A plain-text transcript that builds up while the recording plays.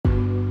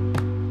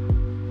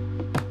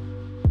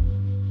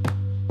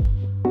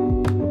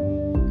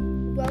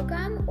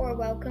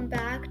welcome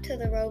back to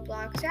the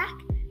Roblox Rack.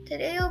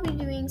 Today I'll be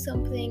doing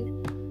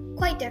something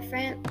quite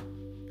different.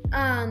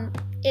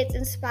 It's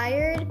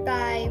inspired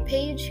by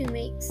Paige, who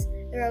makes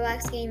the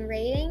Roblox game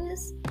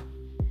Ratings.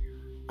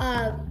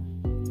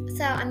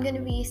 So I'm going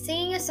to be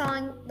singing a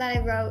song that I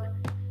wrote.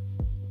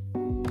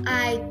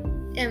 I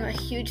am a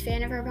huge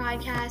fan of her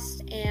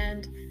podcast,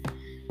 and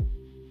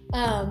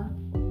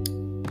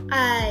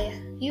I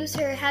use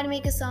her how to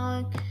make a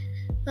song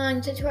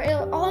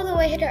tutorial all the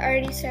way. I had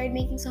already started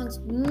making songs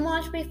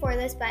much before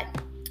this, but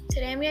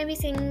today I'm going to be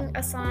singing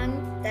a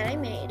song that I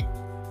made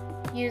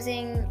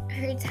using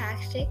her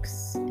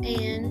tactics,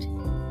 and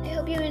I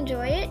hope you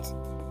enjoy it.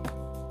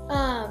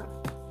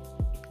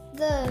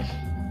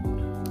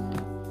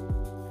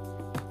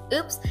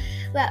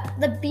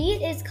 The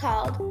beat is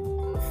called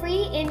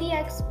Free Indie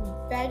X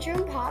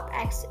Bedroom Pop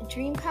X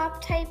Dream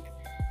Pop type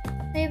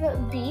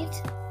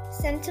beat,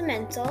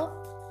 Sentimental,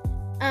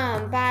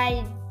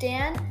 by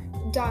Dan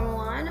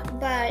Darmawan,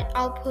 but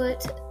I'll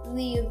put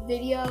the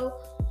video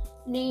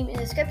name in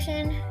the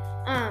description,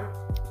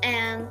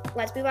 and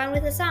let's move on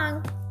with the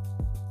song.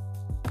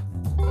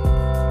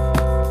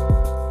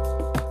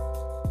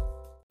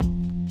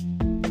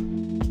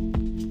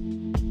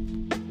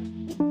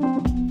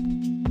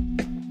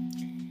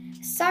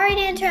 Sorry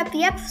to interrupt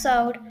the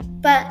episode,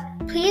 but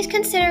please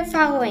consider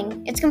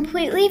following. It's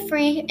completely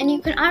free and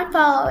you can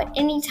unfollow at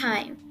any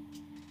time.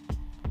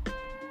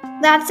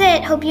 That's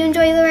it. Hope you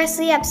enjoy the rest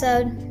of the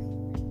episode.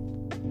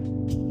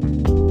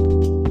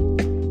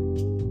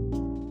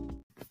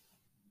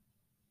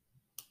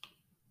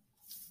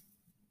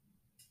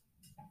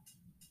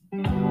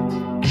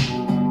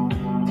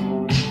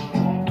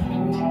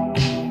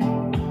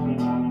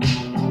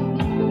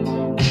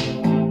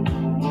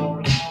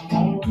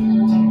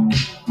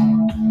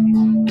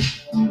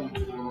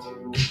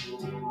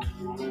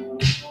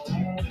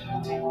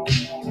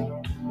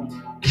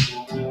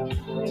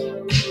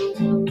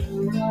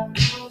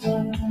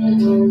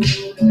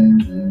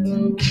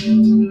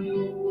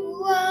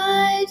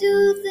 Why do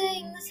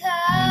things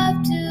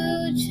have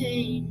to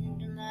change?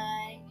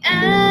 My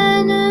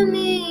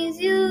enemies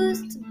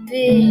used to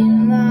be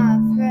my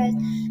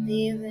friends,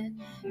 leaving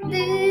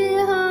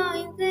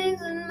behind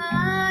things in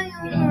my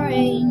own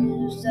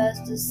range,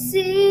 just to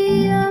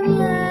see I'm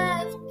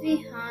left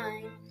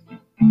behind.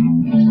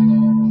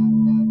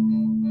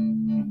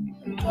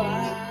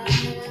 But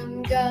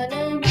I'm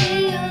gonna be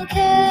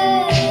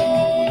okay.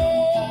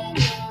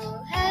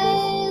 No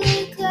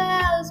hazy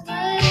clouds,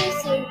 but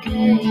it's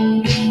okay.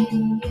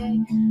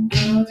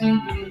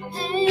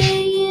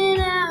 Hanging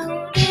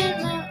out in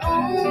my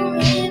own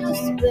little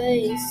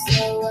space,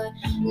 so I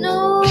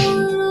know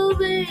it'll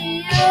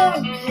be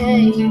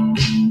okay.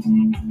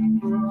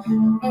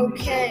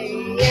 Okay,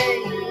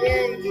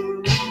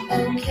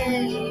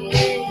 okay.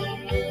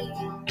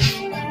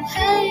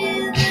 Hey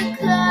in the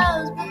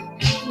clouds, but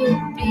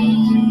it'll be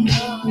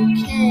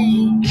okay.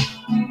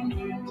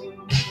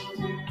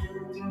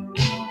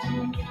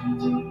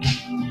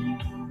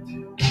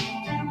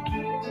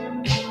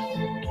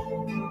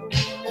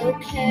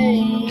 Okay.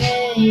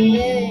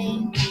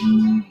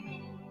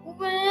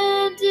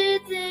 When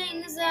did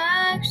things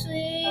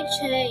actually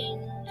change?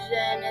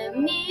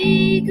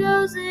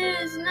 Amigos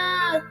is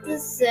not the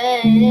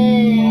same.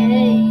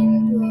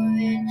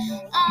 Putting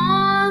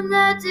on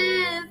that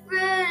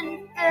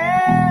different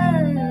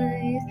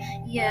face.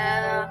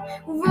 Yeah,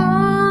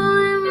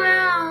 rolling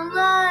around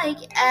like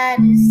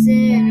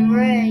Addison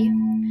Rae.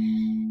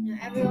 Now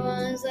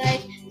everyone's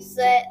like,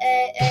 say,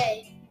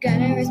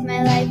 gonna risk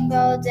my life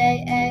all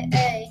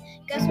day,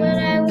 Guess what,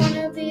 I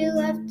wanna be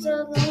left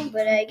alone,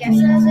 but I guess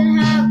doesn't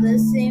have the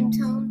same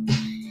tone.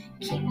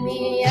 Keep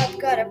me up,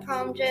 got a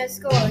prom dress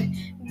score.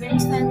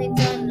 Ring's finally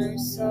done, I'm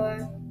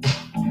sore.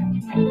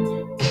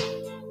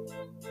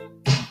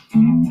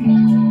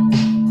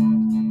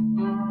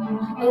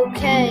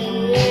 Okay,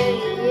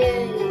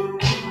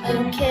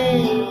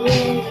 okay.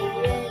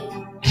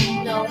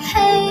 No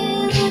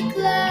hazy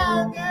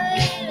cloud, but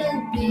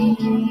it'll be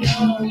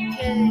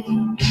okay.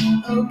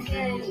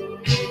 Okay,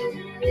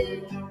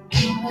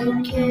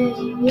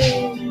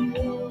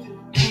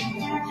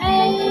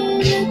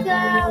 hazy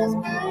clouds,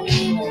 but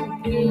it'll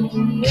be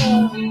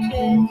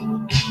okay.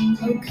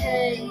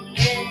 Okay,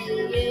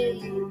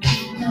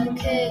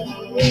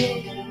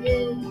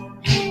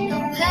 no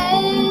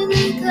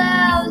hazy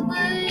clouds,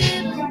 but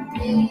it'll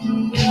be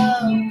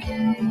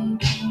okay.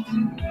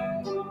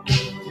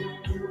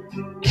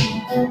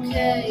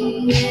 Okay,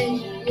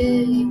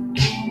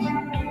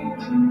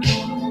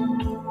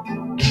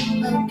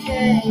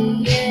 okay.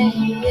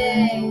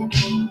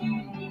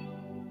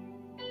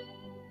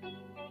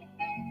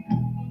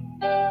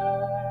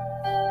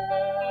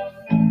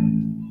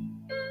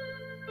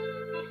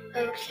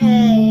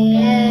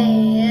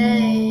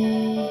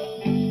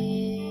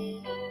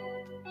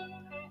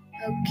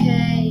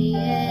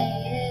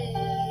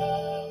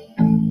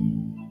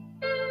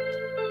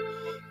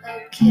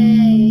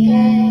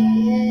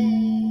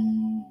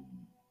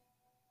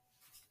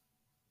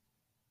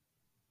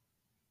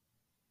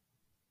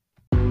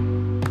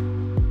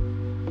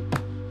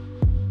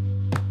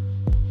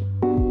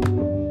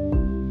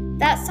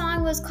 that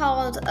song was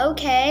called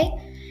Okay.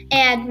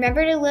 And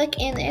remember to look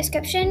in the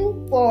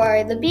description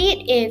for the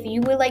beat if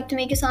you would like to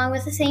make a song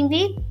with the same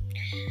beat.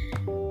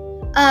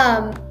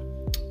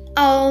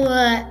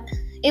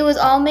 It was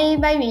all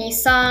made by me,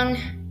 sung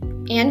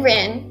and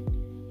written.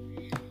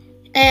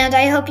 And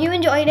I hope you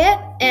enjoyed it,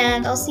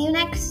 and I'll see you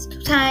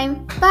next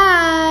time.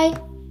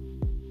 Bye!